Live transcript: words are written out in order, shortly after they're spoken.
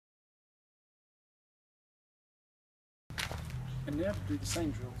And now to do the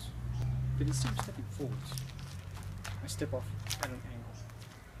same drills, but instead of stepping forwards, I step off at an angle.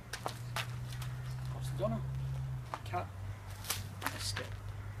 Cross the donner, cut, and I step.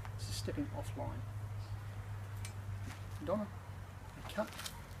 This is stepping offline. Donner, I cut,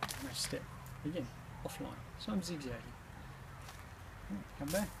 and I step. Again, offline. So I'm zigzagging. Come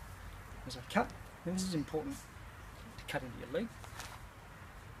back. As I cut, now this is important to cut into your leg.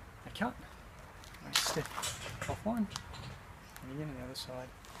 I cut, I step offline, and again on the other side,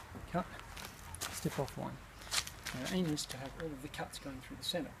 cut, step offline. Now the aim is to have all of the cuts going through the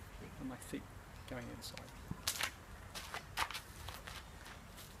centre and my feet going the other side.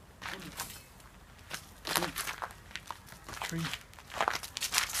 1, 2, 3,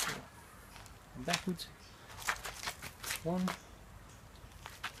 4. And backwards. 1,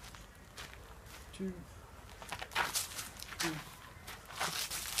 2, 3,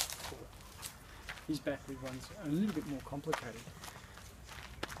 4. These backward ones are a little bit more complicated.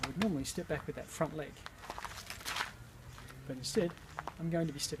 I would normally step back with that front leg, but instead I'm going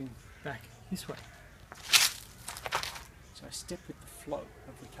to be stepping back this way. So I step with the flow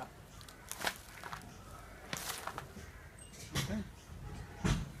of the cut. Okay.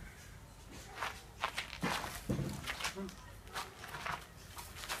 1,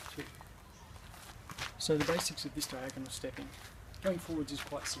 2. So the basics of this diagonal stepping, going forwards is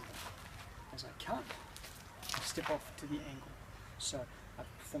quite simple. As I cut, I step off to the angle. So I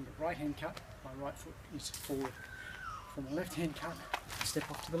perform the right hand cut, my right foot is forward. From the left hand cut, I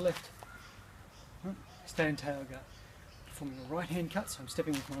step off to the left. Stay in tail guard. Performing a right hand cut, so I'm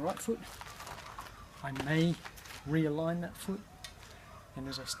stepping with my right foot. I may realign that foot, and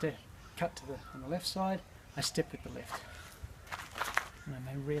as I cut to on the left side, I step with the left. And I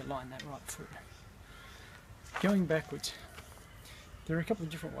may realign that right foot. Going backwards, there are a couple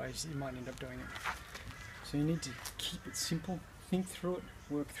of different ways that you might end up doing it. So you need to keep it simple, think through it,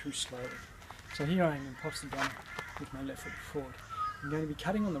 work through slowly. So here I am in poste donner with my left foot forward. I'm going to be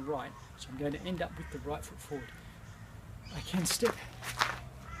cutting on the right, so I'm going to end up with the right foot forward. I can step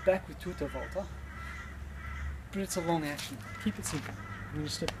back with tutta volta, but it's a long action. Keep it simple. I'm going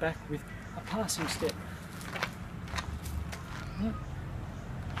to step back with a passing step. Yep.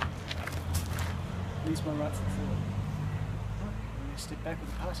 Release my right foot forward. I'm going to step back with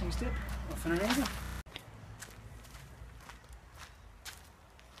a passing step, off at an angle.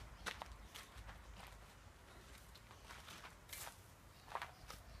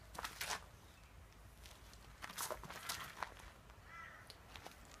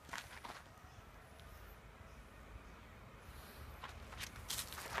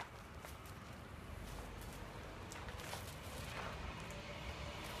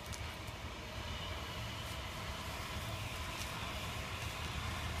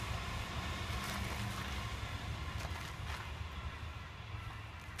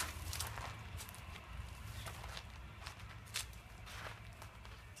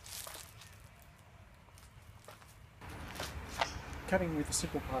 Cutting with a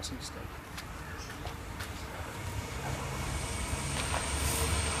simple passing step.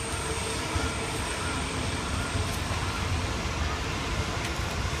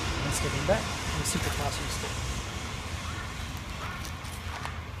 And stepping back with a simple passing step.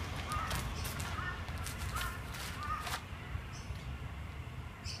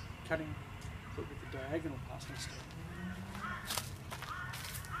 Cutting, but with the diagonal passing step.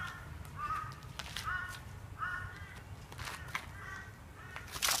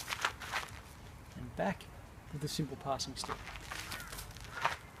 Back with a simple passing step.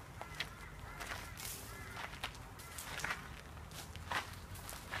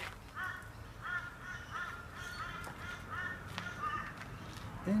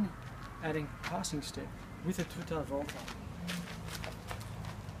 Then adding passing step with a tutta volta.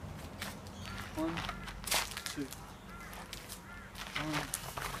 1, 2, 1,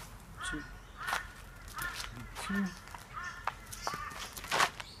 2, and 2,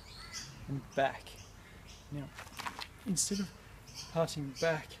 and back. Now, instead of passing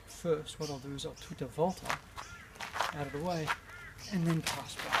back first, what I'll do is I'll tutta volta out of the way and then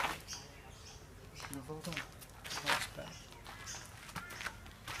pass back. Tutta volta, pass back.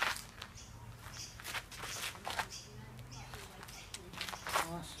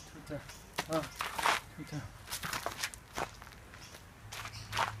 Pass, tutta, tutta.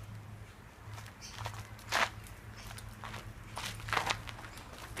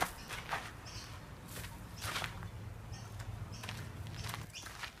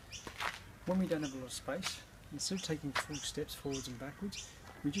 When we don't have a lot of space, instead of taking full steps forwards and backwards,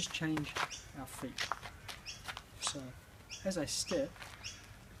 we just change our feet. So as I step,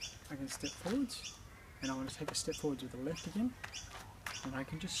 I can step forwards and I want to take a step forwards with the left again, and I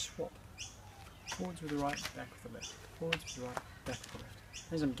can just swap forwards with the right, back with the left, forwards with the right, back with the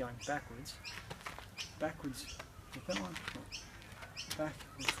left. As I'm going backwards with that one, back.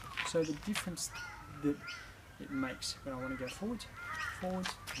 So the difference that it makes when I want to go forwards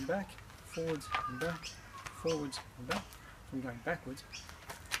and back, forwards and back, forwards and back. I'm going backwards,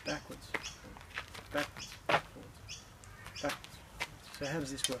 backwards, backwards, forwards, backwards. So how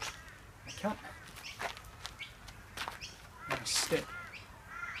does this work? I cut, and I step.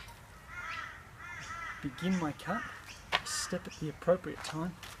 Begin my cut, step at the appropriate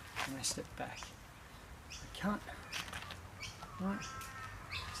time, and I step back. I cut, right,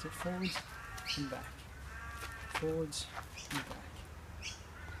 step forwards and back, forwards and back.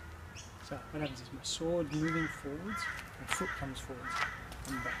 So what happens is my sword moving forwards, my foot comes forwards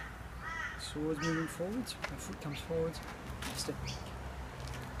and back. Sword's moving forwards, my foot comes forwards, and I step back.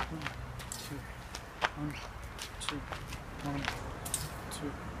 1, 2, 1, 2, 1,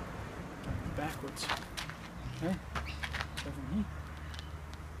 2. Going backwards. Okay, so from here,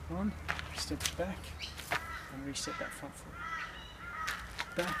 1, step back, and reset that front foot.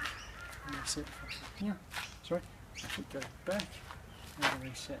 Back, and reset the front foot. Here, sorry, my foot goes back, and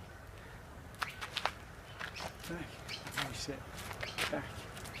reset. Back, and reset. Back,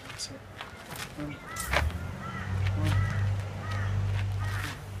 and reset. 1, 1.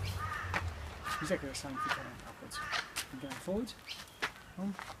 Exactly the same for going upwards. I'm going forwards.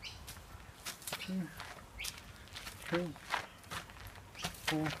 1, 2, 3,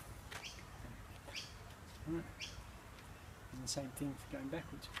 4. Right. And the same thing for going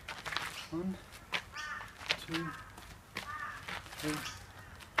backwards. 1, 2, 3, 4.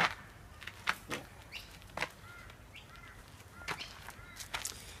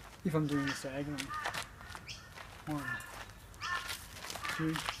 If I'm doing this diagonally, 1,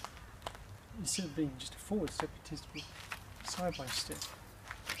 2, instead of being just a forward step, it tends to be side by step.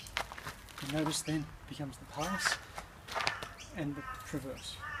 And notice then becomes the pass and the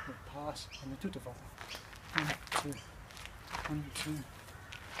traverse, the pass and the tutta. 1, 2, 1, 2, 1,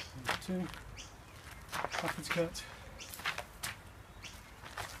 2, upwards cut.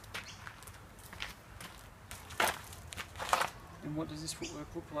 And what does this footwork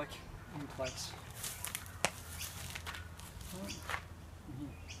look like in place? Right, and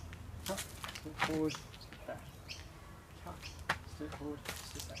here. Cut, step forward, step back. Cut, step forward,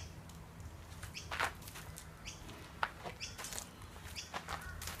 step back.